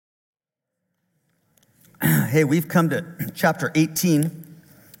Hey, we've come to chapter 18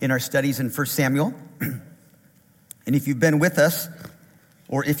 in our studies in 1 Samuel. And if you've been with us,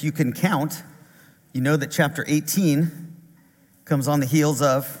 or if you can count, you know that chapter 18 comes on the heels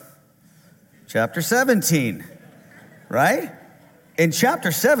of chapter 17, right? And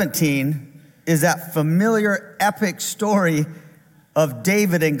chapter 17 is that familiar epic story of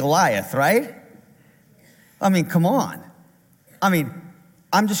David and Goliath, right? I mean, come on.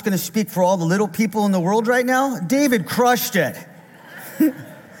 I'm just going to speak for all the little people in the world right now. David crushed it.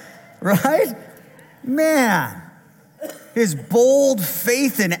 Right? Man, his bold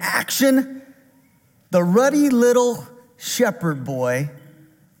faith in action, the ruddy little shepherd boy,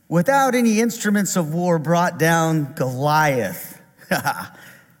 without any instruments of war, brought down Goliath.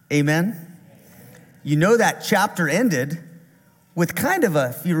 Amen? You know that chapter ended with kind of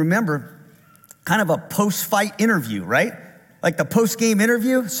a, if you remember, kind of a post-fight interview, right? Like the post-game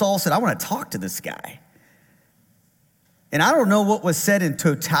interview, Saul said, I want to talk to this guy. And I don't know what was said in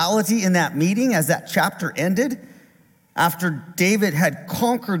totality in that meeting as that chapter ended. After David had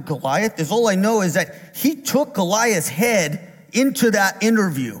conquered Goliath, is all I know is that he took Goliath's head into that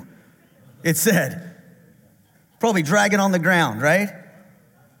interview. It said, probably dragging on the ground, right?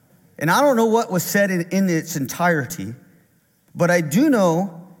 And I don't know what was said in its entirety, but I do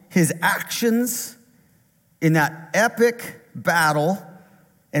know his actions in that epic battle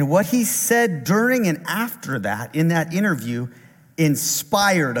and what he said during and after that in that interview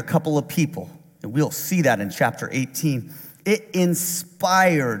inspired a couple of people. And we'll see that in chapter 18. It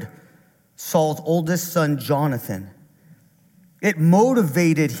inspired Saul's oldest son, Jonathan. It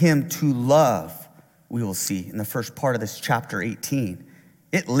motivated him to love, we will see in the first part of this chapter 18.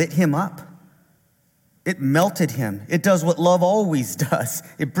 It lit him up. It melted him. It does what love always does.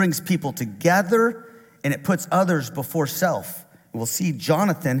 It brings people together and it puts others before self. We'll see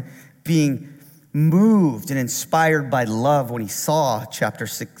Jonathan being moved and inspired by love when he saw chapter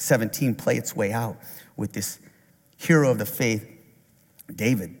 17 play its way out with this hero of the faith,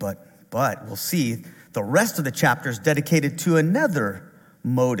 David. But we'll see the rest of the chapter is dedicated to another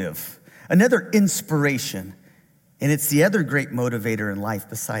motive, another inspiration. And it's the other great motivator in life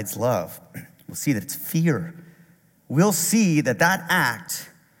besides love. We'll see that it's fear. We'll see that act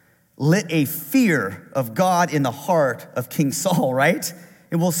lit a fear of God in the heart of King Saul, right?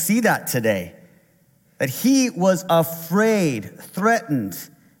 And we'll see that today. That he was afraid, threatened,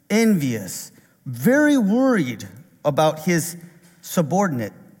 envious, very worried about his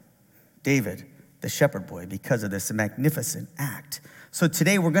subordinate, David, the shepherd boy, because of this magnificent act. So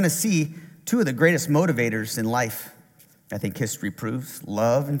today we're going to see two of the greatest motivators in life, I think history proves,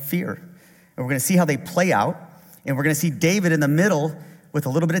 love and fear. And we're going to see how they play out. And we're going to see David in the middle with a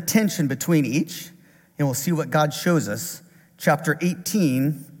little bit of tension between each. And we'll see what God shows us. Chapter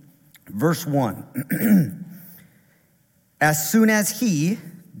 18, verse 1. As soon as he,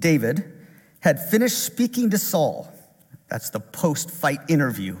 David, had finished speaking to Saul, that's the post-fight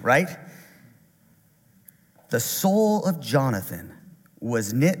interview, right? The soul of Jonathan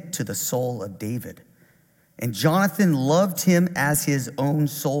was knit to the soul of David. And Jonathan loved him as his own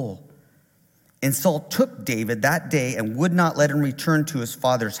soul. And Saul took David that day and would not let him return to his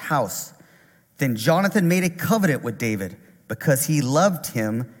father's house. Then Jonathan made a covenant with David because he loved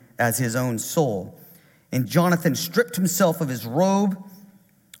him as his own soul. And Jonathan stripped himself of his robe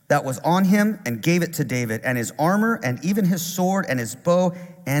that was on him and gave it to David, and his armor, and even his sword, and his bow,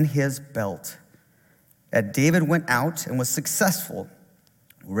 and his belt. And David went out and was successful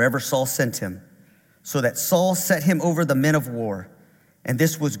wherever Saul sent him, so that Saul set him over the men of war. And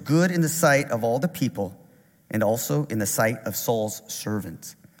this was good in the sight of all the people, and also in the sight of Saul's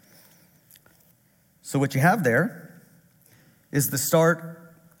servants. So what you have there is the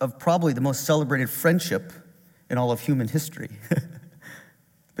start of probably the most celebrated friendship in all of human history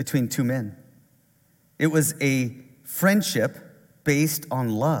between two men. It was a friendship based on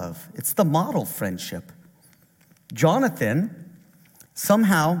love. It's the model friendship. Jonathan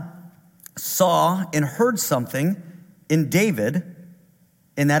somehow saw and heard something in David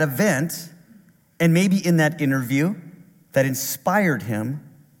in that event, and maybe in that interview, that inspired him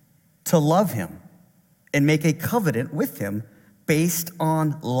to love him and make a covenant with him based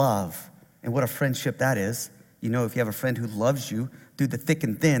on love. And what a friendship that is. You know, if you have a friend who loves you through the thick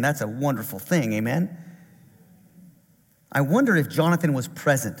and thin, that's a wonderful thing, amen? I wonder if Jonathan was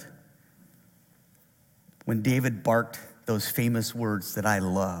present when David barked those famous words that I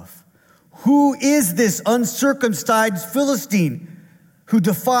love. Who is this uncircumcised Philistine who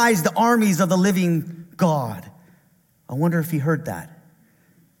defies the armies of the living God? I wonder if he heard that.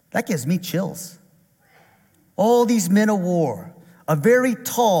 That gives me chills. All these men of war, a very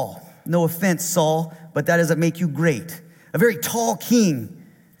tall, no offense, Saul, but that doesn't make you great. A very tall king,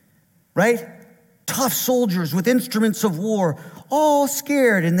 right? Tough soldiers with instruments of war, all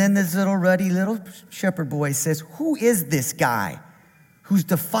scared. And then this little ruddy little shepherd boy says, who is this guy who's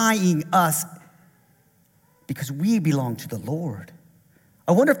defying us because we belong to the Lord?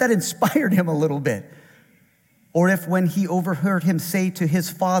 I wonder if that inspired him a little bit. Or if when he overheard him say to his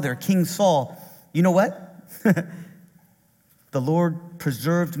father, King Saul, you know what? The Lord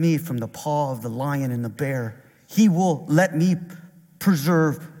preserved me from the paw of the lion and the bear. He will let me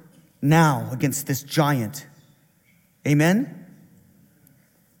preserve now against this giant. Amen?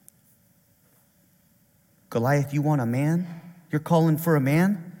 Goliath, you want a man? You're calling for a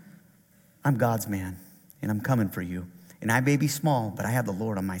man? I'm God's man, and I'm coming for you. And I may be small, but I have the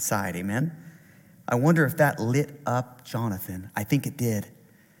Lord on my side. Amen? I wonder if that lit up Jonathan. I think it did.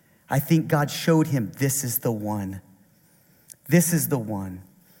 I think God showed him, this is the one. This is the one.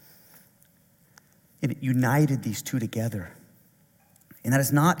 And it united these two together. And that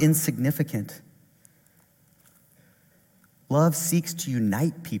is not insignificant. Love seeks to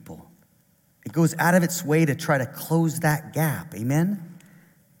unite people. It goes out of its way to try to close that gap. Amen?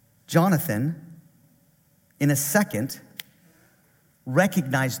 Jonathan, in a second,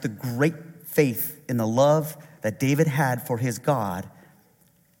 recognized the great faith in the love that David had for his God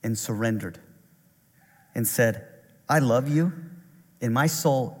and surrendered and said, I love you and my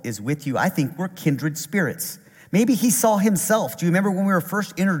soul is with you. I think we're kindred spirits. Maybe he saw himself. Do you remember when we were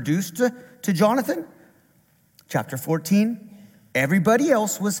first introduced to Jonathan? Chapter 14. Everybody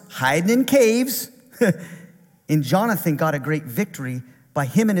else was hiding in caves. And Jonathan got a great victory by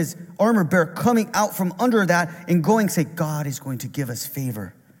him and his armor bearer coming out from under that and going, say, God is going to give us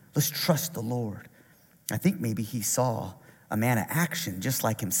favor. Let's trust the Lord. I think maybe he saw a man of action just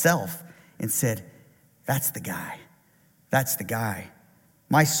like himself and said, that's the guy. That's the guy.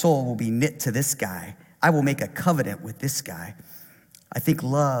 My soul will be knit to this guy. I will make a covenant with this guy. I think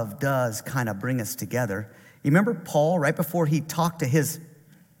love does kind of bring us together. You remember Paul, right before he talked to his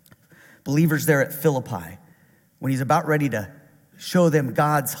believers there at Philippi, when he's about ready to show them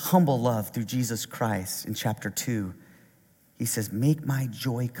God's humble love through Jesus Christ in chapter 2, he says, make my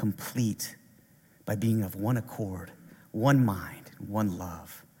joy complete by being of one accord, one mind, one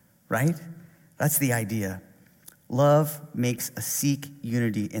love, right? That's the idea. Love makes a seek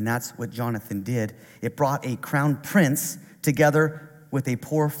unity, and that's what Jonathan did. It brought a crown prince together with a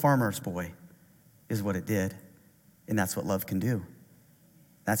poor farmer's boy, is what it did. And that's what love can do.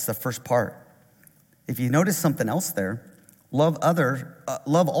 That's the first part. If you notice something else there, love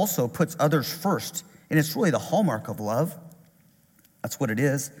also puts others first. And it's really the hallmark of love. That's what it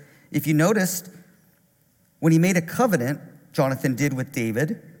is. If you noticed, when he made a covenant, Jonathan did with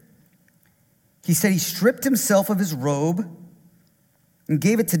David, he said he stripped himself of his robe and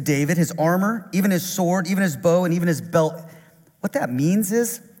gave it to David, his armor, even his sword, even his bow, and even his belt. What that means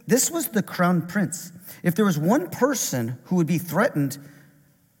is, this was the crown prince. If there was one person who would be threatened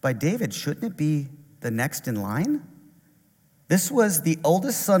by David, shouldn't it be the next in line? This was the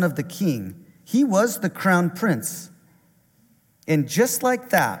oldest son of the king. He was the crown prince. And just like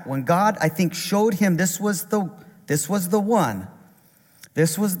that, when God, I think, showed him this was the one,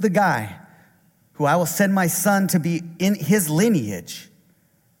 this was the guy who I will send my son to be in his lineage,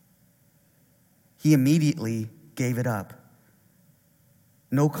 he immediately gave it up.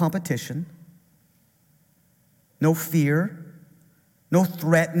 No competition, no fear, no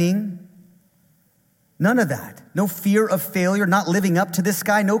threatening, none of that. No fear of failure, not living up to this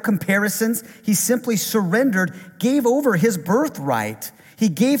guy, no comparisons. He simply surrendered, gave over his birthright. He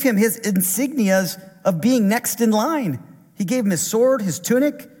gave him his insignias of being next in line. He gave him his sword, his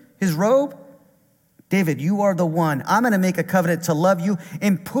tunic, his robe. David, you are the one. I'm going to make a covenant to love you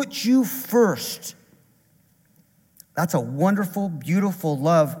and put you first. That's a wonderful, beautiful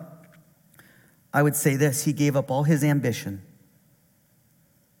love. I would say this, he gave up all his ambition.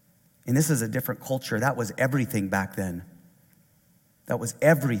 And this is a different culture. That was everything back then. That was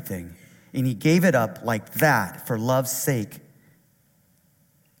everything. And he gave it up like that for love's sake.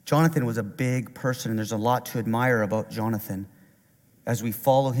 Jonathan was a big person, and there's a lot to admire about Jonathan as we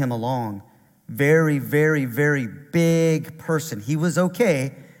follow him along. Very, very, very big person. He was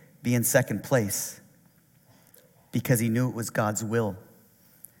okay being second place because he knew it was God's will.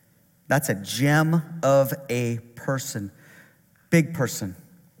 That's a gem of a person. Big person.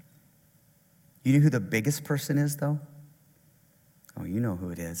 You know who the biggest person is, though? Oh, you know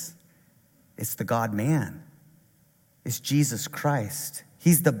who it is. It's the God-man. It's Jesus Christ.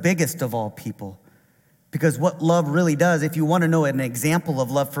 He's the biggest of all people. Because what love really does, if you want to know an example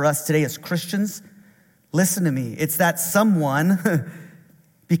of love for us today as Christians, listen to me. It's that someone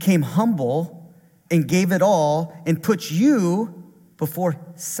became humble and gave it all and put you before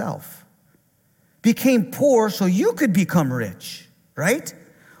self. Became poor so you could become rich, right?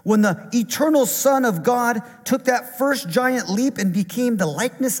 When the eternal Son of God took that first giant leap and became the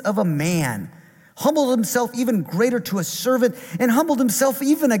likeness of a man, humbled himself even greater to a servant, and humbled himself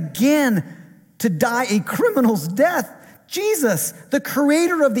even again to die a criminal's death. Jesus, the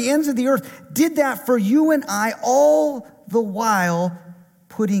creator of the ends of the earth, did that for you and I, all the while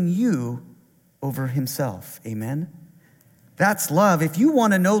putting you over himself. Amen? That's love. If you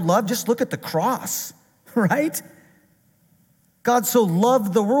want to know love, just look at the cross, right? God so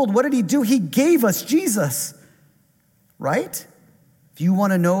loved the world. What did he do? He gave us Jesus, right? If you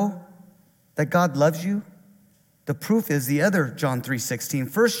want to know that God loves you, the proof is the other John 3:16,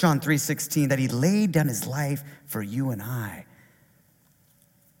 1 John 3:16, that he laid down his life for you and I.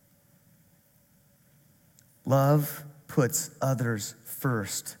 Love puts others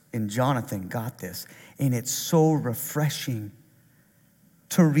first. And Jonathan got this. And it's so refreshing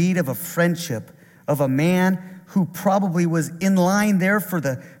to read of a friendship of a man who probably was in line there for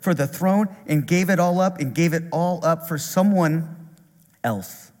the throne and gave it all up for someone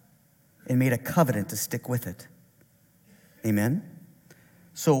else and made a covenant to stick with it. Amen?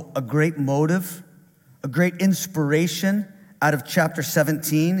 So a great motive, a great inspiration out of chapter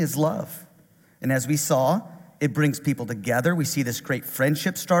 17 is love. And as we saw, it brings people together. We see this great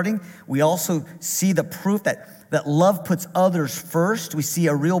friendship starting. We also see the proof that love puts others first. We see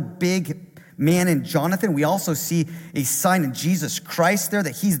a real big man in Jonathan. We also see a sign in Jesus Christ there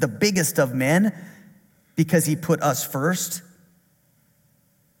that he's the biggest of men because he put us first.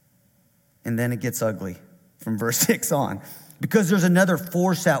 And then it gets ugly from verse 6 on, because there's another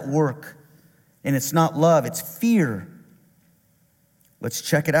force at work, and it's not love, it's fear. Let's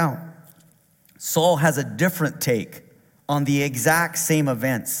check it out. Saul has a different take on the exact same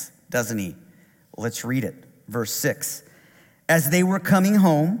events, doesn't he? Let's read it. Verse 6. As they were coming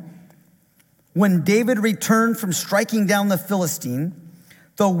home, when David returned from striking down the Philistine,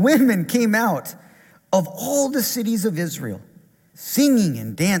 the women came out of all the cities of Israel, singing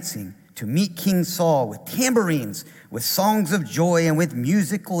and dancing to meet King Saul with tambourines, with songs of joy, and with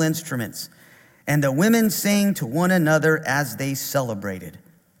musical instruments. And the women sang to one another as they celebrated.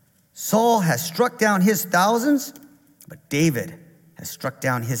 Saul has struck down his thousands, but David has struck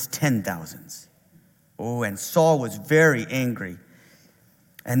down his 10,000s. Oh, and Saul was very angry.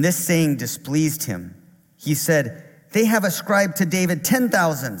 And this saying displeased him. He said, they have ascribed to David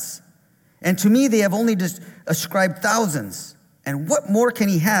 10,000s, and to me they have only ascribed thousands. And what more can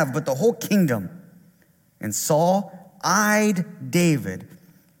he have but the whole kingdom? And Saul eyed David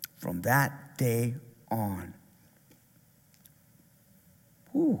from that day on.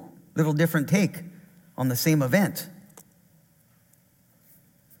 Ooh, little different take on the same event.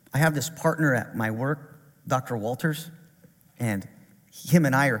 I have this partner at my work, Dr. Walters, and him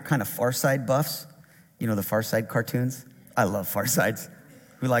and I are kind of Far Side buffs. You know the Far Side cartoons? I love Far Sides.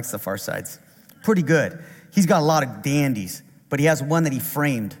 Who likes the Far Sides? Pretty good. He's got a lot of dandies, but he has one that he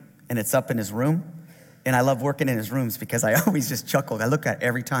framed, and it's up in his room. And I love working in his rooms because I always just chuckle. I look at it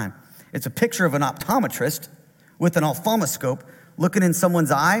every time. It's a picture of an optometrist with an ophthalmoscope looking in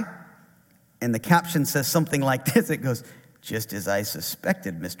someone's eye, and the caption says something like this. It goes, just as I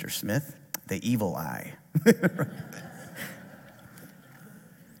suspected, Mr. Smith, the evil eye.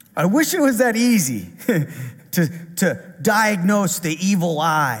 I wish it was that easy to diagnose the evil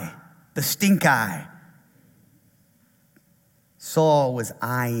eye, the stink eye. Saul was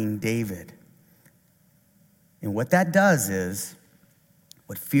eyeing David. And what that does is,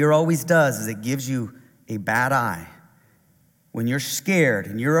 what fear always does is it gives you a bad eye. When you're scared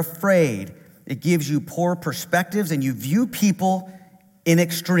and you're afraid, it gives you poor perspectives and you view people in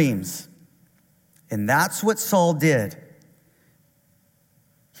extremes. And that's what Saul did.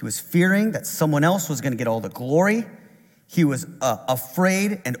 He was fearing that someone else was going to get all the glory. He was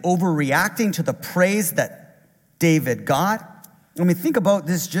afraid and overreacting to the praise that David got. I mean, think about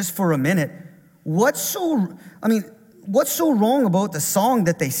this just for a minute. What's so wrong about the song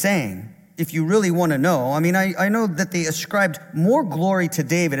that they sang, if you really want to know? I mean, I know that they ascribed more glory to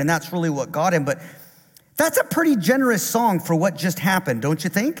David, and that's really what got him, but that's a pretty generous song for what just happened, don't you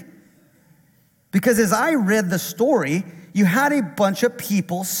think? Because as I read the story, you had a bunch of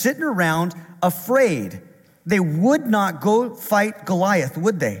people sitting around afraid. They would not go fight Goliath,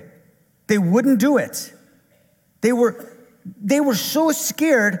 would they? They wouldn't do it. They were so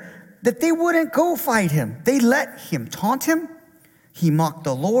scared that they wouldn't go fight him. They let him taunt him. He mocked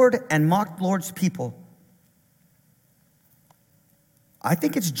the Lord and mocked the Lord's people. I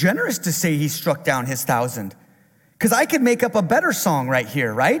think it's generous to say he struck down his 1,000, because I could make up a better song right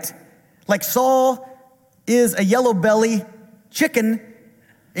here, right? Like Saul is a yellow belly chicken,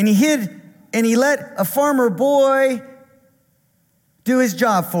 and he let a farmer boy do his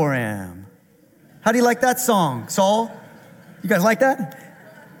job for him. How do you like that song, Saul? You guys like that?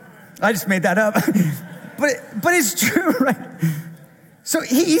 I just made that up. but it's true, right? So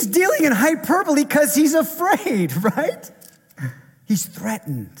he's dealing in hyperbole because he's afraid, right? He's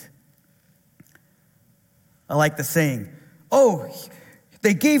threatened. I like the saying, oh,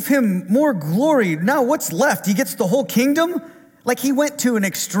 they gave him more glory. Now what's left? He gets the whole kingdom? Like he went to an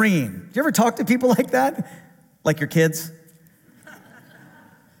extreme. Do you ever talk to people like that? Like your kids?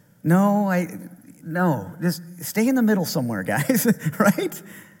 No, just stay in the middle somewhere, guys, right?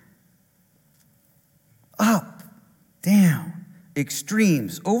 Up, down,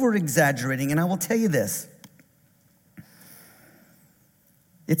 extremes, over-exaggerating. And I will tell you this.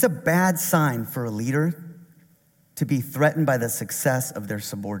 It's a bad sign for a leader to be threatened by the success of their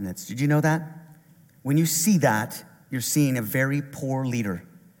subordinates. Did you know that? When you see that, you're seeing a very poor leader.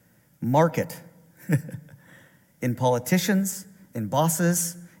 Mark it. In politicians, in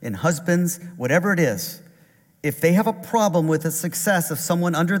bosses, in husbands, whatever it is. If they have a problem with the success of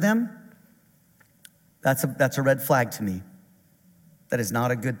someone under them, that's a red flag to me. That is not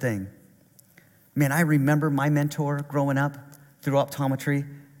a good thing. Man, I remember my mentor growing up through optometry,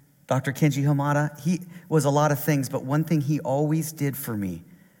 Dr. Kenji Hamada. He was a lot of things, but one thing he always did for me,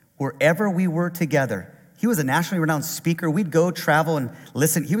 wherever we were together, he was a nationally renowned speaker. We'd go travel and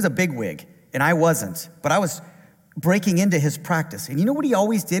listen. He was a bigwig, and I wasn't, but I was breaking into his practice. And you know what he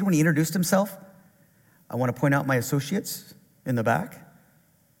always did when he introduced himself? I want to point out my associates in the back,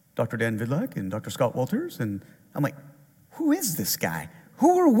 Dr. Dan Vidlac and Dr. Scott Walters. And I'm like, who is this guy?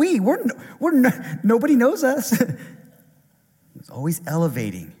 Who are we? Nobody knows us. He's always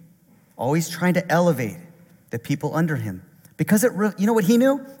elevating, always trying to elevate the people under him. Because you know what he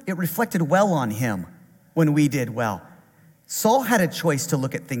knew? It reflected well on him when we did well. Saul had a choice to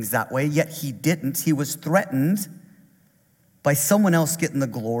look at things that way, yet he didn't. He was threatened by someone else getting the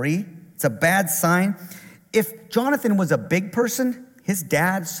glory. It's a bad sign. If Jonathan was a big person, his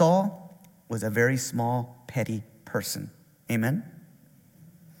dad, Saul, was a very small, petty person. Amen?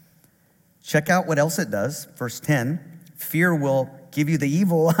 Check out what else it does. Verse 10, fear will give you the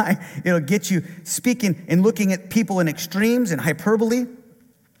evil eye. It'll get you speaking and looking at people in extremes and hyperbole.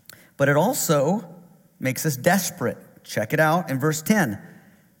 But it also makes us desperate. Check it out in verse 10.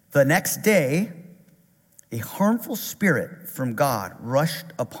 The next day, a harmful spirit from God rushed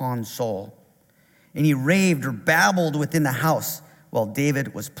upon Saul, and he raved or babbled within the house while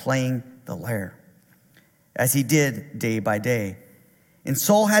David was playing the lyre, as he did day by day. And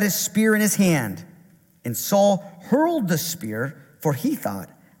Saul had his spear in his hand, and Saul hurled the spear, for he thought,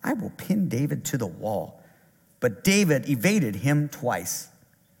 I will pin David to the wall. But David evaded him twice.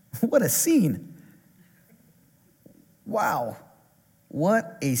 What a scene. Wow,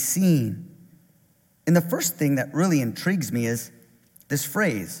 what a scene. And the first thing that really intrigues me is this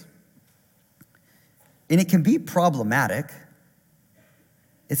phrase. And it can be problematic.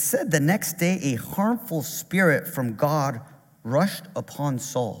 It said the next day a harmful spirit from God rushed upon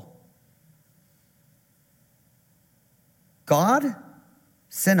Saul. God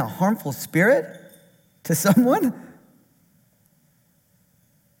sent a harmful spirit to someone?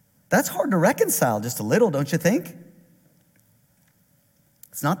 That's hard to reconcile just a little, don't you think?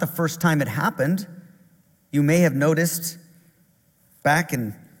 It's not the first time it happened. You may have noticed back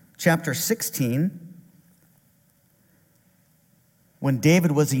in chapter 16, when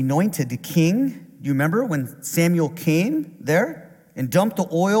David was anointed the king. You remember when Samuel came there and dumped the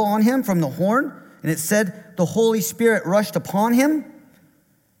oil on him from the horn? And it said the Holy Spirit rushed upon him.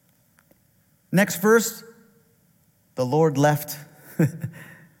 Next verse, the Lord left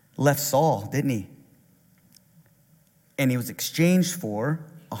Saul, didn't he? And he was exchanged for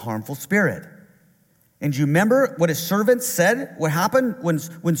a harmful spirit. And do you remember what his servants said? What happened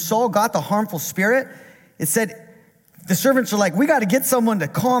when Saul got the harmful spirit? It said, the servants are like, we got to get someone to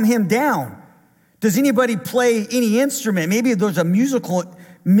calm him down. Does anybody play any instrument? Maybe there's a musical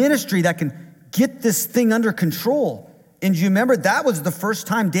ministry that can get this thing under control. And do you remember that was the first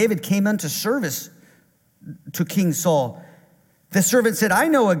time David came into service to King Saul? The servant said, I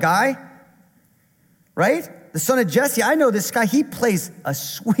know a guy, right? The son of Jesse, I know this guy. He plays a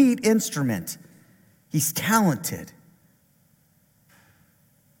sweet instrument. He's talented.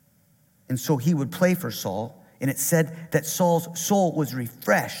 And so he would play for Saul. And it said that Saul's soul was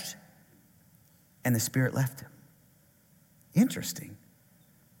refreshed and the spirit left him. Interesting.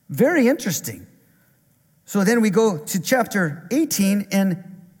 Very interesting. So then we go to chapter 18,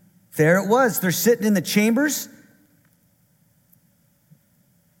 and there it was. They're sitting in the chambers.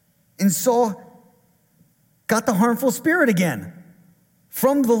 And And Saul got the harmful spirit again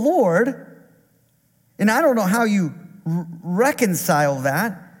from the Lord. And I don't know how you reconcile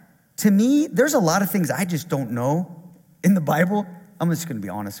that. To me, there's a lot of things I just don't know in the Bible. I'm just going to be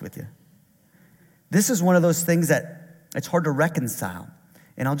honest with you. This is one of those things that it's hard to reconcile.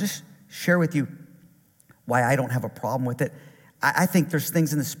 And I'll just share with you why I don't have a problem with it. I think there's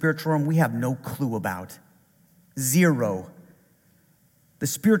things in the spiritual realm we have no clue about. Zero. The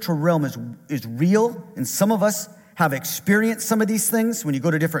spiritual realm is real, and some of us have experienced some of these things. When you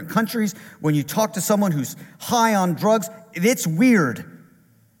go to different countries, when you talk to someone who's high on drugs, it's weird.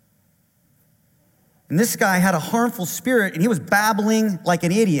 And this guy had a harmful spirit, and he was babbling like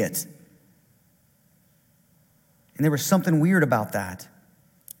an idiot. And there was something weird about that.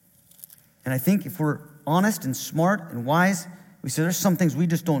 And I think if we're honest and smart and wise, we say there's some things we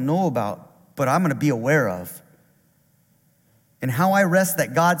just don't know about, but I'm going to be aware of. And how I rest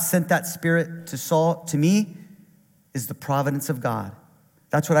that God sent that spirit to Saul, to me, is the providence of God.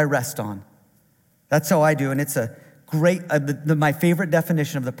 That's what I rest on. That's how I do. And it's a great, my favorite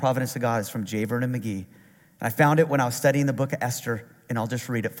definition of the providence of God is from J. Vernon McGee. I found it when I was studying the book of Esther, and I'll just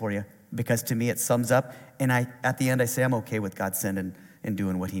read it for you because to me it sums up. And at the end I say I'm okay with God sending and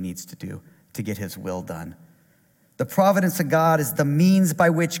doing what he needs to do to get his will done. The providence of God is the means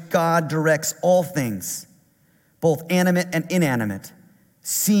by which God directs all things, both animate and inanimate,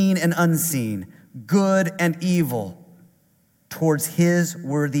 seen and unseen, good and evil, towards his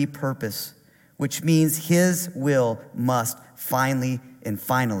worthy purpose, which means his will must finally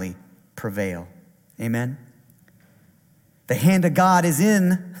prevail. Amen? The hand of God is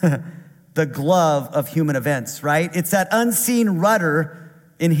in the glove of human events, right? It's that unseen rudder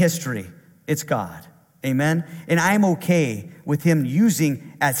in history. It's God. Amen? And I'm okay with him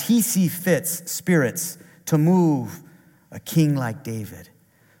using, as he sees fits, spirits to move a king like David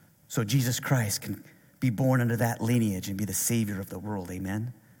so Jesus Christ can be born under that lineage and be the savior of the world.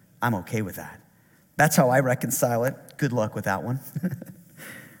 Amen? I'm okay with that. That's how I reconcile it. Good luck with that one.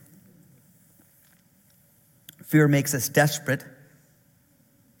 Fear makes us desperate.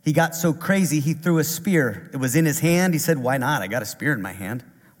 He got so crazy, he threw a spear. It was in his hand. He said, why not? I got a spear in my hand.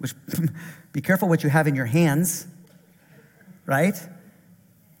 Which, be careful what you have in your hands, right?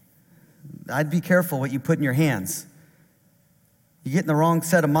 I'd be careful what you put in your hands. You get in the wrong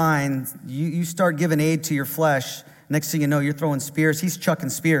set of mind, you start giving aid to your flesh. Next thing you know, you're throwing spears. He's chucking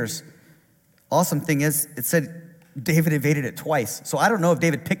spears. Awesome thing is, it said David evaded it twice. So I don't know if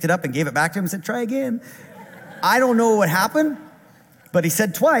David picked it up and gave it back to him and said, try again. I don't know what happened, but he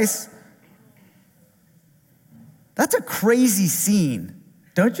said twice. That's a crazy scene,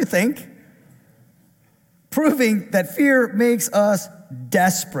 don't you think? Proving that fear makes us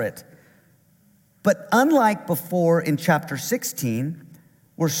desperate. But unlike before in chapter 16,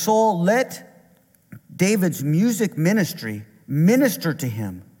 where Saul let David's music ministry minister to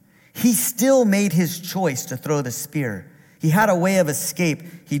him, he still made his choice to throw the spear. He had a way of escape.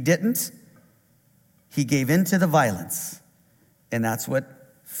 He didn't. He gave in to the violence. And that's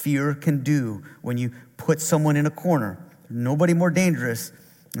what fear can do when you put someone in a corner. Nobody more dangerous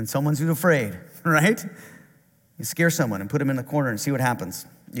than someone who's afraid, right? You scare someone and put them in the corner and see what happens.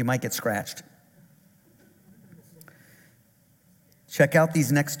 You might get scratched. Check out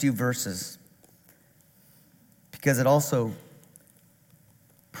these next two verses because it also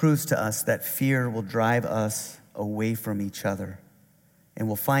proves to us that fear will drive us away from each other. And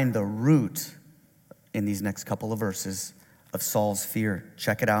we'll find the root in these next couple of verses of Saul's fear.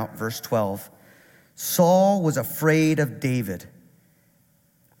 Check it out, verse 12. Saul was afraid of David.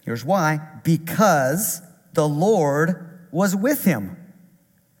 Here's why. Because the Lord was with him,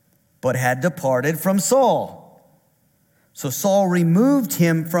 but had departed from Saul. So Saul removed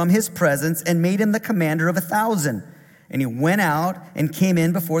him from his presence and made him the commander of 1,000. And he went out and came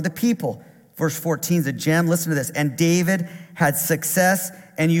in before the people. Verse 14 is a gem. Listen to this. And David had success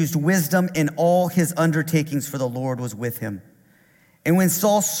and used wisdom in all his undertakings, for the Lord was with him. And when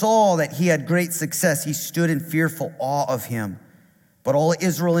Saul saw that he had great success, he stood in fearful awe of him. But all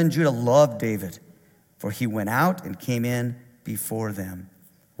Israel and Judah loved David, for he went out and came in before them.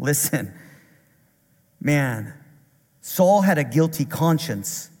 Listen, man, Saul had a guilty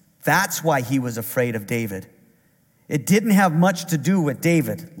conscience. That's why he was afraid of David. It didn't have much to do with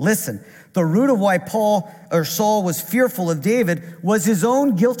David. Listen, the root of why Saul was fearful of David was his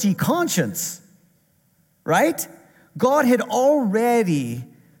own guilty conscience, right? God had already,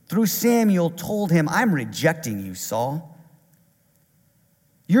 through Samuel, told him, I'm rejecting you, Saul.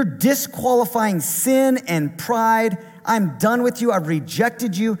 You're disqualifying sin and pride. I'm done with you. I've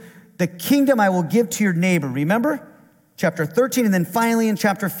rejected you. The kingdom I will give to your neighbor. Remember? chapter 13, and then finally in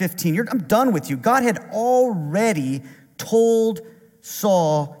chapter 15. I'm done with you. God had already told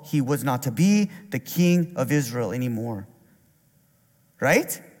Saul he was not to be the king of Israel anymore.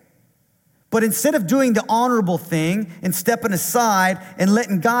 Right? But instead of doing the honorable thing and stepping aside and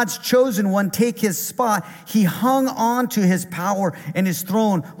letting God's chosen one take his spot, he hung on to his power and his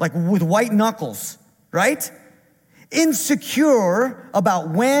throne like with white knuckles, right? Insecure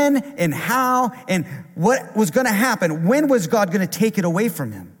about when and how and what was going to happen. When was God going to take it away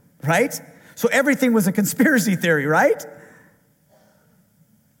from him, right? So everything was a conspiracy theory, right?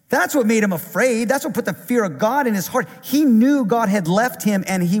 That's what made him afraid. That's what put the fear of God in his heart. He knew God had left him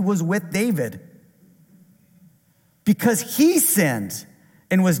and he was with David because he sinned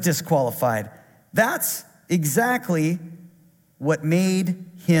and was disqualified. That's exactly what made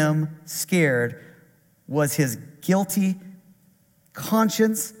him scared, was his guilty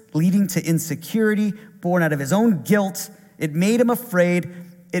conscience leading to insecurity born out of his own guilt. It made him afraid.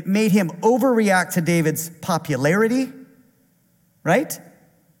 It made him overreact to David's popularity, right?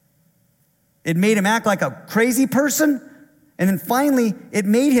 It made him act like a crazy person. And then finally, it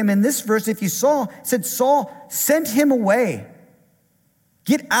made him, in this verse, if you saw, it said, Saul sent him away.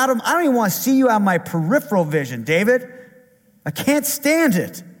 Get out of, I don't even want to see you out of my peripheral vision, David. I can't stand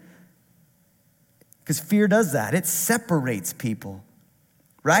it. Because fear does that. It separates people,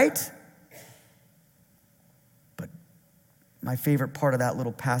 right? But my favorite part of that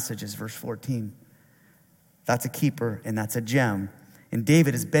little passage is verse 14. That's a keeper and that's a gem. And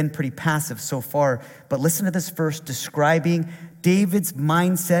David has been pretty passive so far, but listen to this verse describing David's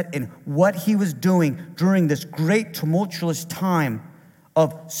mindset and what he was doing during this great tumultuous time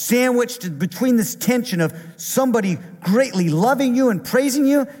of sandwiched between this tension of somebody greatly loving you and praising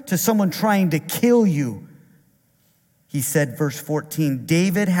you to someone trying to kill you. He said, verse 14,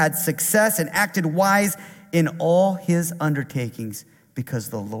 David had success and acted wise in all his undertakings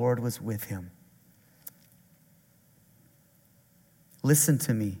because the Lord was with him. Listen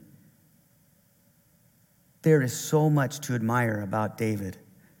to me. There is so much to admire about David.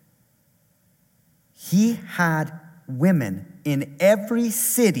 He had women in every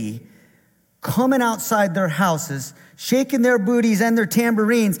city coming outside their houses, shaking their booties and their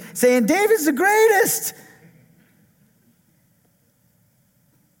tambourines, saying, David's the greatest.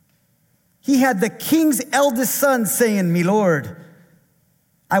 He had the king's eldest son saying, "Me Lord,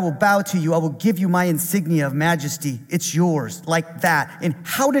 I will bow to you. I will give you my insignia of majesty. It's yours," like that. And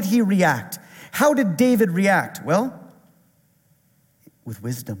how did he react? How did David react? Well, with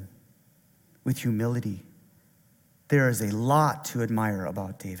wisdom, with humility. There is a lot to admire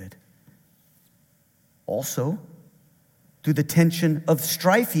about David. Also, through the tension of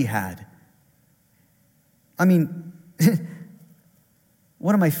strife he had. I mean,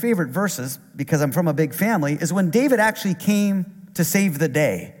 one of my favorite verses, because I'm from a big family, is when David actually came to save the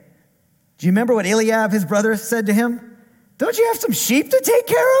day. Do you remember what Eliab, his brother, said to him? Don't you have some sheep to take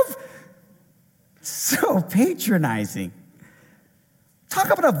care of? So patronizing. Talk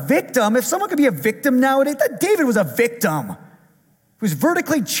about a victim. If someone could be a victim nowadays, David was a victim. He was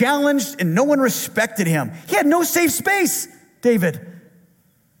vertically challenged and no one respected him. He had no safe space, David.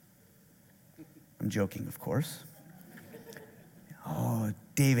 I'm joking, of course. Oh,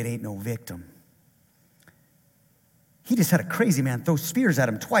 David ain't no victim. He just had a crazy man throw spears at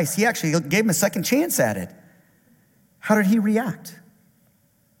him twice. He actually gave him a second chance at it. How did he react?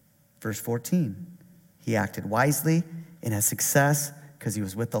 Verse 14, he acted wisely and had success because he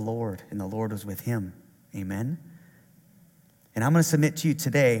was with the Lord and the Lord was with him. Amen? And I'm going to submit to you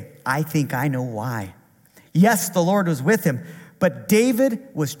today, I think I know why. Yes, the Lord was with him, but David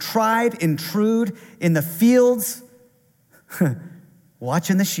was tried and true in the fields,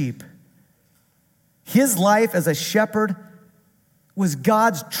 watching the sheep. His life as a shepherd was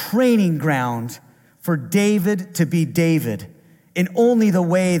God's training ground for David to be David in only the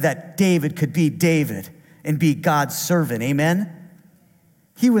way that David could be David and be God's servant. Amen?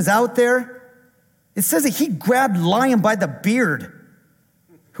 He was out there. It says that he grabbed Lion by the beard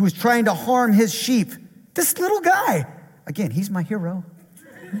who was trying to harm his sheep. This little guy. Again, he's my hero.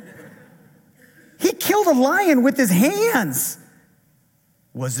 He killed a lion with his hands.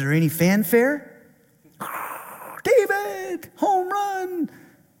 Was there any fanfare? David, home run.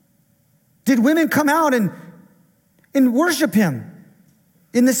 Did women come out and worship him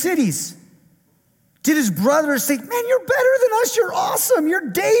in the cities? Did his brothers say, man, you're better than us, you're awesome, you're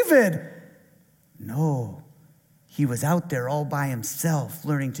David? No. He was out there all by himself,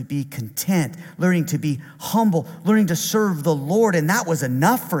 learning to be content, learning to be humble, learning to serve the Lord, and that was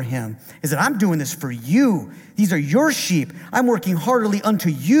enough for him. Is that I'm doing this for you. These are your sheep. I'm working heartily unto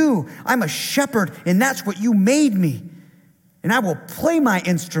you. I'm a shepherd, and that's what you made me. and I will play my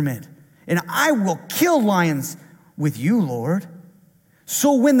instrument, and I will kill lions with you, Lord.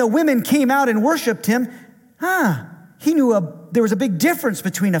 So when the women came out and worshiped him, he knew there was a big difference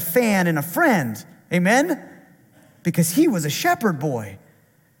between a fan and a friend. Amen? Because he was a shepherd boy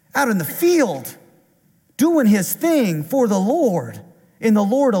out in the field doing his thing for the Lord, in the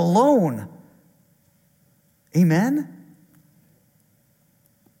Lord alone. Amen?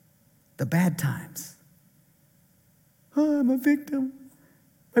 The bad times. Oh, I'm a victim.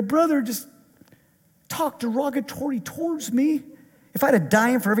 My brother just talked derogatory towards me. If I had a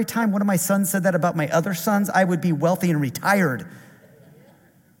dime for every time one of my sons said that about my other sons, I would be wealthy and retired.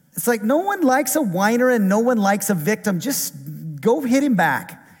 It's like no one likes a whiner and no one likes a victim. Just go hit him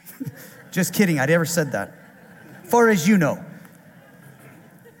back. Just kidding, I never said that. Far as you know.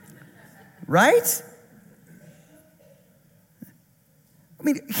 Right? I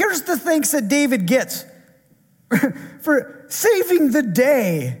mean, here's the thanks that David gets for saving the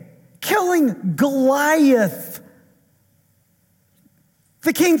day, killing Goliath.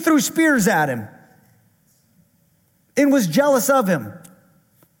 The king threw spears at him and was jealous of him.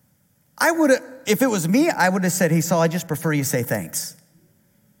 If it was me, I would have said, hey, Saul, I just prefer you say thanks.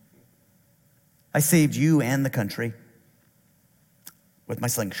 I saved you and the country with my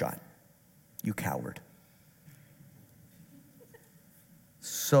slingshot. You coward.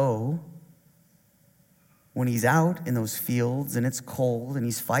 So, when he's out in those fields and it's cold and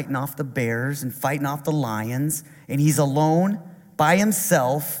he's fighting off the bears and fighting off the lions and he's alone by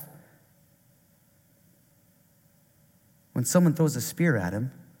himself, when someone throws a spear at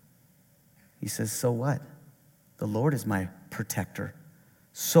him, he says, so what? The Lord is my protector.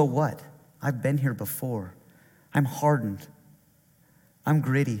 So what? I've been here before. I'm hardened. I'm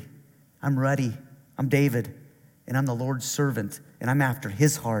gritty. I'm ruddy. I'm David. And I'm the Lord's servant. And I'm after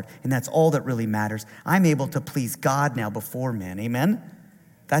his heart. And that's all that really matters. I'm able to please God now before man. Amen?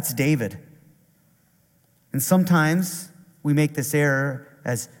 That's David. And sometimes we make this error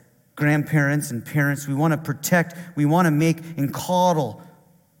as grandparents and parents. We want to protect. We want to make and coddle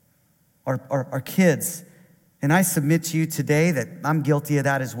our kids. And I submit to you today that I'm guilty of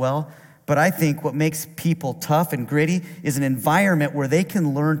that as well. But I think what makes people tough and gritty is an environment where they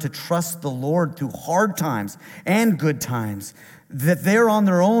can learn to trust the Lord through hard times and good times. That they're on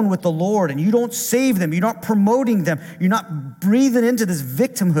their own with the Lord and you don't save them. You're not promoting them. You're not breathing into this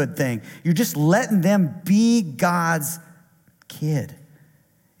victimhood thing. You're just letting them be God's kid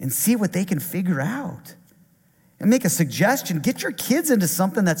and see what they can figure out. And make a suggestion. Get your kids into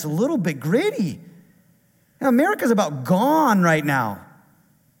something that's a little bit gritty. You know, America's about gone right now.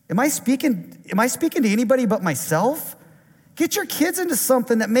 Am I speaking to anybody but myself? Get your kids into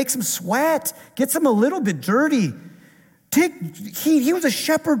something that makes them sweat, gets them a little bit dirty. He was a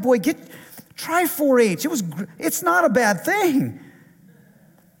shepherd boy. Try 4-H. It's not a bad thing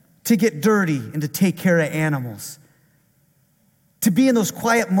to get dirty and to take care of animals. To be in those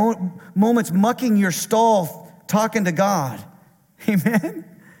quiet moments mucking your stall, talking to God. Amen?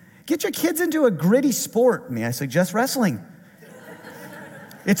 Get your kids into a gritty sport. May I suggest wrestling?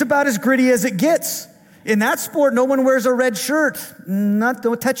 It's about as gritty as it gets. In that sport, no one wears a red shirt.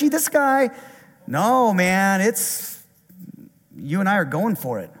 Don't touchy this guy. No, man, you and I are going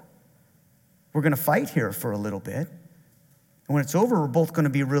for it. We're going to fight here for a little bit. And when it's over, we're both going to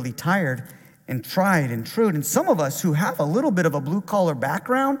be really tired and tried and true. And some of us who have a little bit of a blue-collar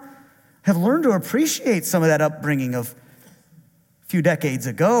background have learned to appreciate some of that upbringing of a few decades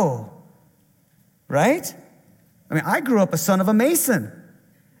ago, right? I mean, I grew up a son of a mason.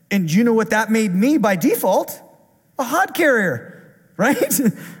 And you know what that made me by default? A hod carrier, right?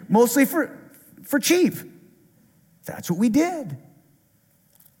 Mostly for cheap. That's what we did.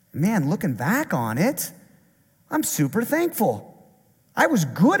 Man, looking back on it, I'm super thankful. I was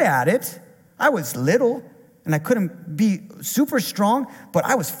good at it. I was little, and I couldn't be super strong, but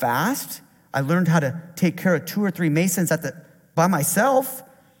I was fast. I learned how to take care of 2 or 3 masons by myself,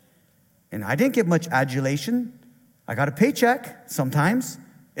 and I didn't get much adulation. I got a paycheck sometimes,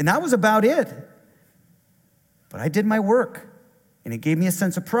 and that was about it. But I did my work, and it gave me a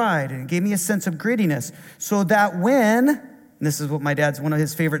sense of pride, and it gave me a sense of grittiness, so that and this is what my dad's, one of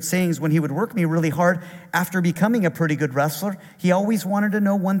his favorite sayings, when he would work me really hard after becoming a pretty good wrestler, he always wanted to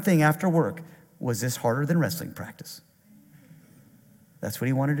know one thing after work. Was this harder than wrestling practice? That's what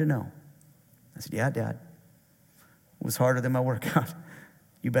he wanted to know. I said, yeah, Dad. It was harder than my workout.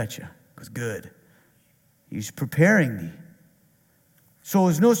 You betcha. It was good. He was preparing me. So it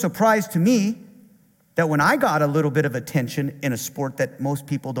was no surprise to me that when I got a little bit of attention in a sport that most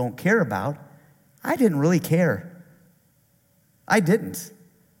people don't care about, I didn't really care. I didn't.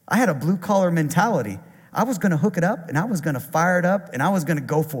 I had a blue-collar mentality. I was going to hook it up, and I was going to fire it up, and I was going to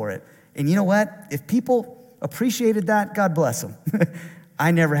go for it. And you know what? If people appreciated that, God bless them.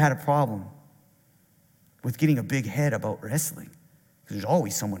 I never had a problem with getting a big head about wrestling, because there's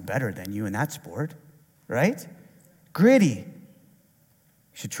always someone better than you in that sport, right? Gritty. You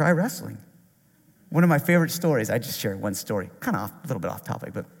should try wrestling. One of my favorite stories, I just shared one story, kind of a little bit off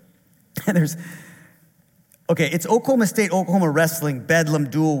topic, but it's Oklahoma State, Oklahoma wrestling Bedlam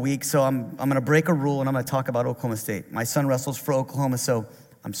dual week, so I'm going to break a rule and I'm going to talk about Oklahoma State. My son wrestles for Oklahoma, so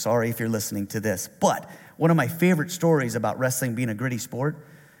I'm sorry if you're listening to this. But one of my favorite stories about wrestling being a gritty sport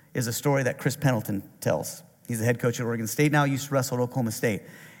is a story that Chris Pendleton tells. He's the head coach at Oregon State now, used to wrestle at Oklahoma State.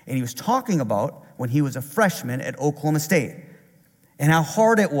 And he was talking about when he was a freshman at Oklahoma State and how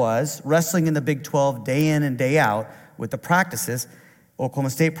hard it was wrestling in the Big 12 day in and day out with the practices. Oklahoma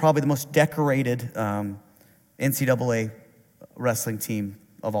State, probably the most decorated NCAA wrestling team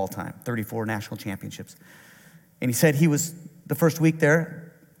of all time, 34 national championships. And he said he was the first week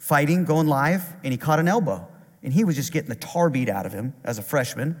there fighting, going live, and he caught an elbow. And he was just getting the tar beat out of him as a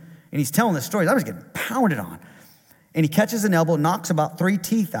freshman. And he's telling the stories. I was getting pounded on. And he catches an elbow, knocks about 3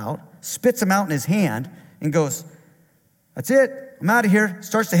 teeth out, spits them out in his hand, and goes, "That's it. I'm out of here."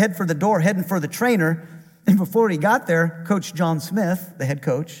 Starts to head for the door, heading for the trainer. And before he got there, Coach John Smith, the head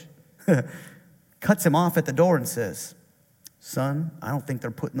coach, cuts him off at the door and says, "Son, I don't think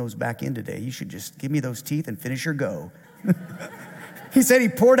they're putting those back in today. You should just give me those teeth and finish your go." He said he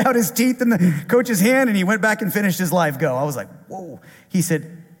poured out his teeth in the coach's hand and he went back and finished his live go. I was like, whoa. He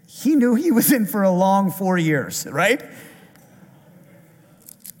said he knew he was in for a long 4 years, right?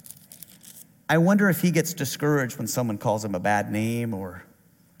 I wonder if he gets discouraged when someone calls him a bad name or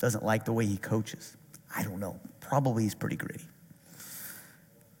doesn't like the way he coaches. I don't know. Probably he's pretty gritty.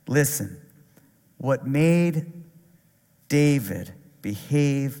 Listen, what made David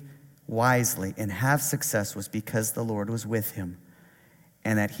behave wisely and have success was because the Lord was with him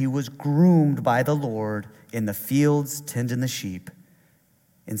and that he was groomed by the Lord in the fields tending the sheep.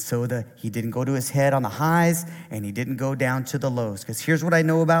 And so he didn't go to his head on the highs and he didn't go down to the lows. Because here's what I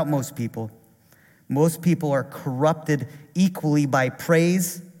know about most people. Most people are corrupted equally by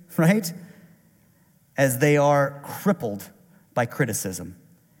praise, right? As they are crippled by criticism.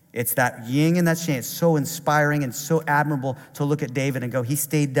 It's that yin and that yang. It's so inspiring and so admirable to look at David and go, he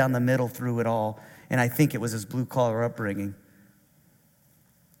stayed down the middle through it all. And I think it was his blue-collar upbringing.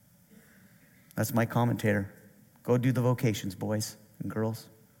 That's my commentator. Go do the vocations, boys and girls.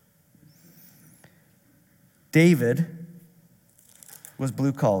 David was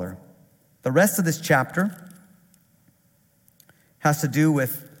blue-collar. The rest of this chapter has to do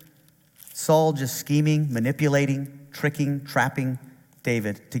with Saul just scheming, manipulating, tricking, trapping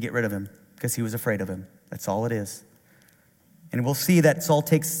David to get rid of him because he was afraid of him. That's all it is. And we'll see that Saul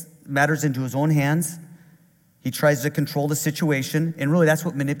takes matters into his own hands. He tries to control the situation. And really, that's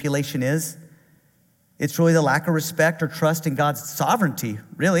what manipulation is. It's really the lack of respect or trust in God's sovereignty,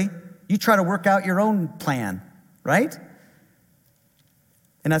 really. You try to work out your own plan, right?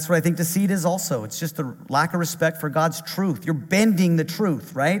 And that's what I think deceit is also. It's just the lack of respect for God's truth. You're bending the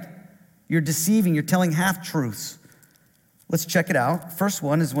truth, right? You're deceiving. You're telling half-truths. Let's check it out. First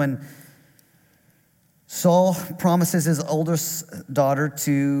one is when Saul promises his oldest daughter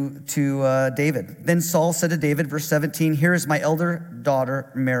to David. Then Saul said to David, verse 17, "Here is my elder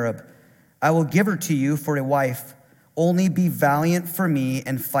daughter, Merab. I will give her to you for a wife. Only be valiant for me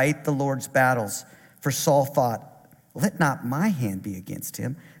and fight the Lord's battles." For Saul thought, "Let not my hand be against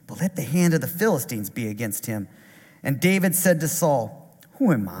him, but let the hand of the Philistines be against him." And David said to Saul,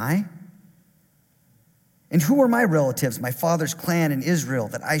 "Who am I? And who are my relatives, my father's clan in Israel,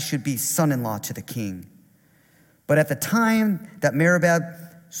 that I should be son-in-law to the king?" But at the time that Merab,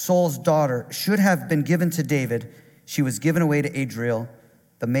 Saul's daughter, should have been given to David, she was given away to Adriel,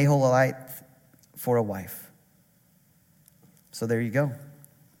 the Maholite, for a wife. So there you go.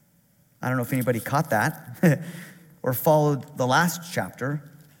 I don't know if anybody caught that or followed the last chapter,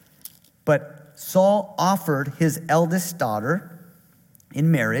 but Saul offered his eldest daughter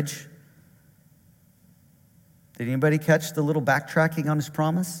in marriage. Did anybody catch the little backtracking on his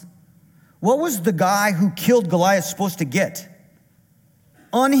promise? What was the guy who killed Goliath supposed to get?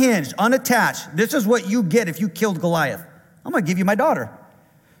 Unhinged, unattached. This is what you get if you killed Goliath. I'm going to give you my daughter.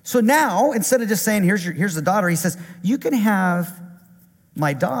 So now, instead of just saying, here's the daughter, he says, you can have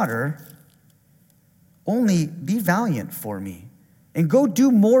my daughter, only be valiant for me and go do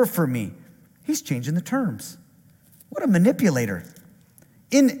more for me. He's changing the terms. What a manipulator.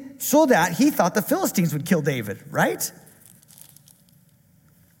 So that he thought the Philistines would kill David, right?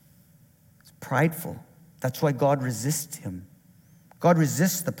 It's prideful. That's why God resists him. God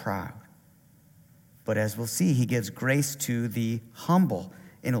resists the proud. But as we'll see, he gives grace to the humble.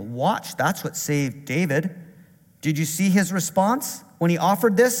 And watch, that's what saved David. Did you see his response when he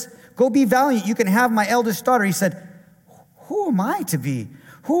offered this? Go be valiant. You can have my eldest daughter. He said, who am I to be?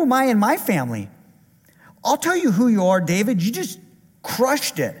 Who am I in my family? I'll tell you who you are, David. You just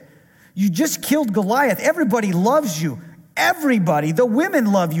crushed it. You just killed Goliath. Everybody loves you. Everybody. The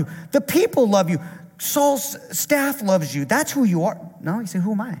women love you. The people love you. Saul's staff loves you. That's who you are. No, he said,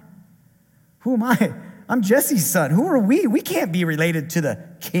 who am I? Who am I? I'm Jesse's son. Who are we? We can't be related to the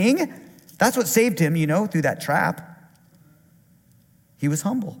king. That's what saved him, through that trap. He was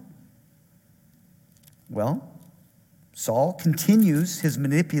humble. Well, Saul continues his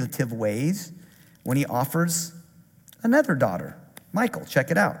manipulative ways when he offers another daughter, Michal.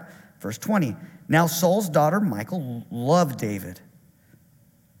 Check it out. Verse 20. Now Saul's daughter, Michal, loved David.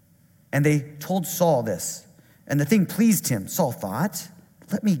 And they told Saul this. And the thing pleased him. Saul thought,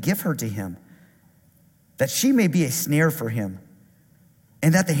 let me give her to him, that she may be a snare for him,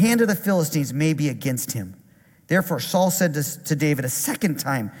 and that the hand of the Philistines may be against him. Therefore Saul said to David a second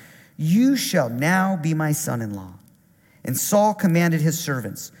time, you shall now be my son-in-law. And Saul commanded his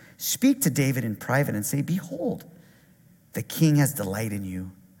servants, speak to David in private and say, behold, the king has delight in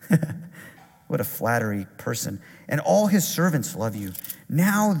you. What a flattery person. And all his servants love you.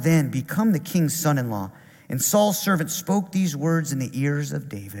 Now then, become the king's son-in-law. And Saul's servant spoke these words in the ears of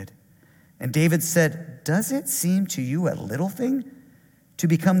David. And David said, does it seem to you a little thing to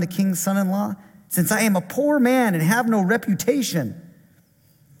become the king's son-in-law, since I am a poor man and have no reputation?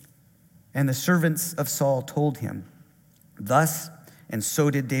 And the servants of Saul told him thus, and so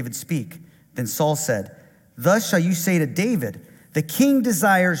did David speak. Then Saul said, thus shall you say to David, the king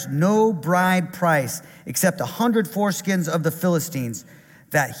desires no bride price except 100 foreskins of the Philistines,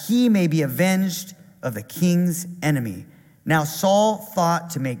 that he may be avenged of the king's enemy. Now Saul thought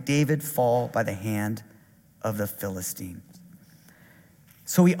to make David fall by the hand of the Philistines.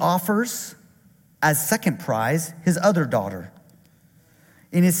 So he offers as second prize his other daughter.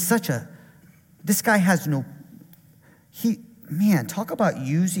 And it's this guy has talk about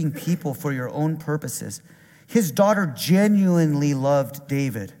using people for your own purposes. His daughter genuinely loved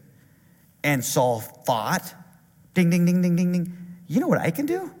David. And Saul thought, ding, ding, ding, ding, ding, ding. You know what I can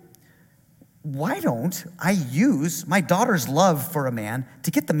do? Why don't I use my daughter's love for a man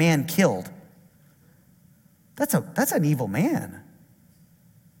to get the man killed? That's an evil man.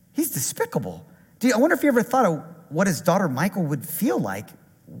 He's despicable. I wonder if you ever thought of what his daughter Michal would feel like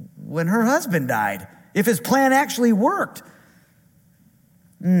when her husband died, if his plan actually worked.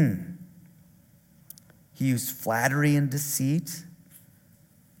 He used flattery and deceit.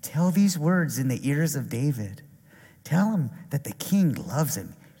 Tell these words in the ears of David. Tell him that the king loves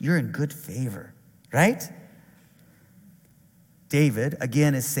him. You're in good favor, right? David,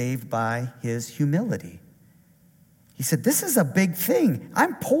 again, is saved by his humility. He said, this is a big thing.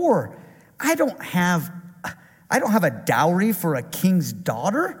 I'm poor. I don't have a dowry for a king's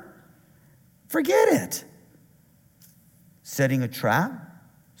daughter. Forget it. Setting a trap,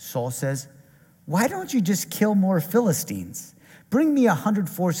 Saul says, why don't you just kill more Philistines? Bring me 100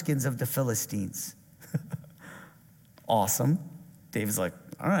 foreskins of the Philistines. Awesome. David's like,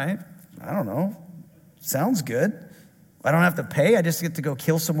 all right, I don't know. Sounds good. I don't have to pay. I just get to go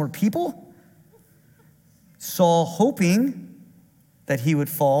kill some more people. Saul, hoping that he would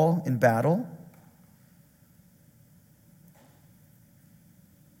fall in battle.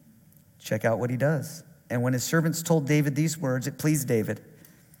 Check out what he does. And when his servants told David these words, it pleased David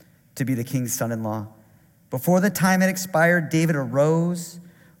to be the king's son-in-law. Before the time had expired, David arose,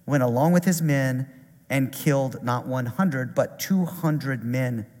 went along with his men, and killed not 100, but 200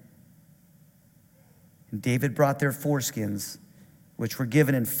 men. And David brought their foreskins, which were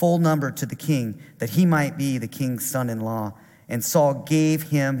given in full number to the king, that he might be the king's son-in-law. And Saul gave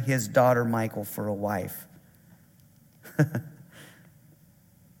him his daughter Michal for a wife.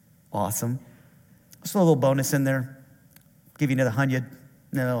 Awesome. Just a little bonus in there. Give you another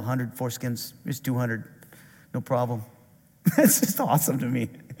 100 foreskins. Here's 200. No problem. That's just awesome to me.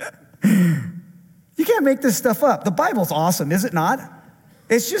 You can't make this stuff up. The Bible's awesome, is it not?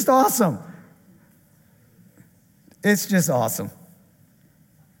 It's just awesome. It's just awesome.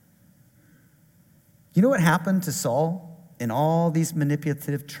 You know what happened to Saul in all these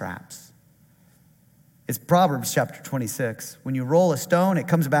manipulative traps? It's Proverbs chapter 26. When you roll a stone, it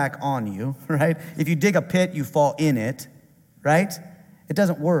comes back on you, right? If you dig a pit, you fall in it, right? It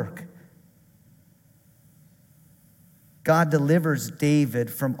doesn't work. God delivers David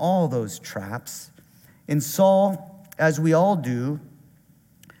from all those traps. And Saul, as we all do,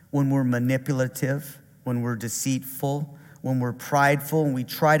 when we're manipulative, when we're deceitful, when we're prideful and we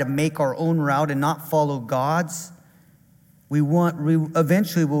try to make our own route and not follow God's, we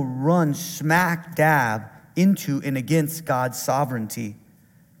eventually will run smack dab into and against God's sovereignty.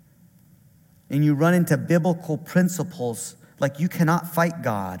 And you run into biblical principles like you cannot fight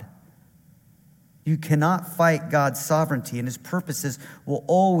God. You cannot fight God's sovereignty, and his purposes will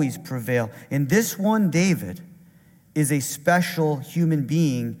always prevail. And this one, David, is a special human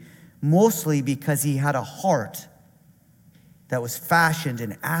being, mostly because he had a heart that was fashioned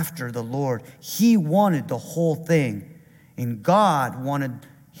and after the Lord. He wanted the whole thing, and God wanted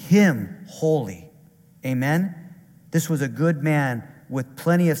him holy. Amen? This was a good man with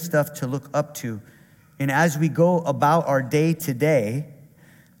plenty of stuff to look up to. And as we go about our day today,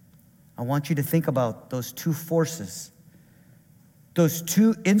 I want you to think about those two forces, those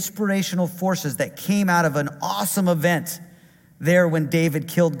two inspirational forces that came out of an awesome event there when David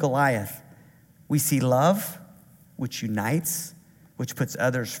killed Goliath. We see love, which unites, which puts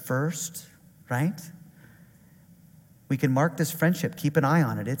others first, right? We can mark this friendship. Keep an eye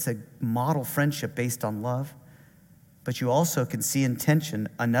on it. It's a model friendship based on love. But you also can see in tension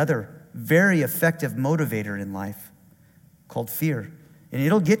another very effective motivator in life called fear. And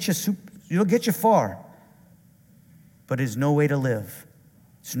it'll get you far. But it's no way to live.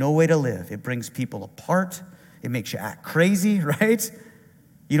 It's no way to live. It brings people apart. It makes you act crazy, right?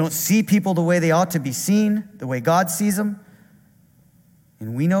 You don't see people the way they ought to be seen, the way God sees them.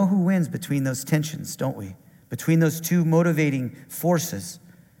 And we know who wins between those tensions, don't we? Between those two motivating forces.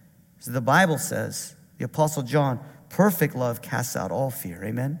 So the Bible says, the Apostle John, perfect love casts out all fear.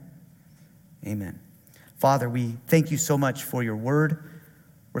 Amen? Amen. Father, we thank you so much for your word.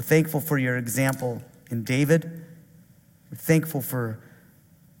 We're thankful for your example in David. We're thankful for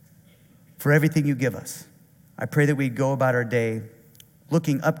everything you give us. I pray that we go about our day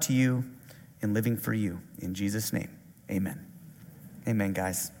looking up to you and living for you. In Jesus' name, amen. Amen,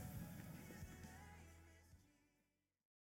 guys.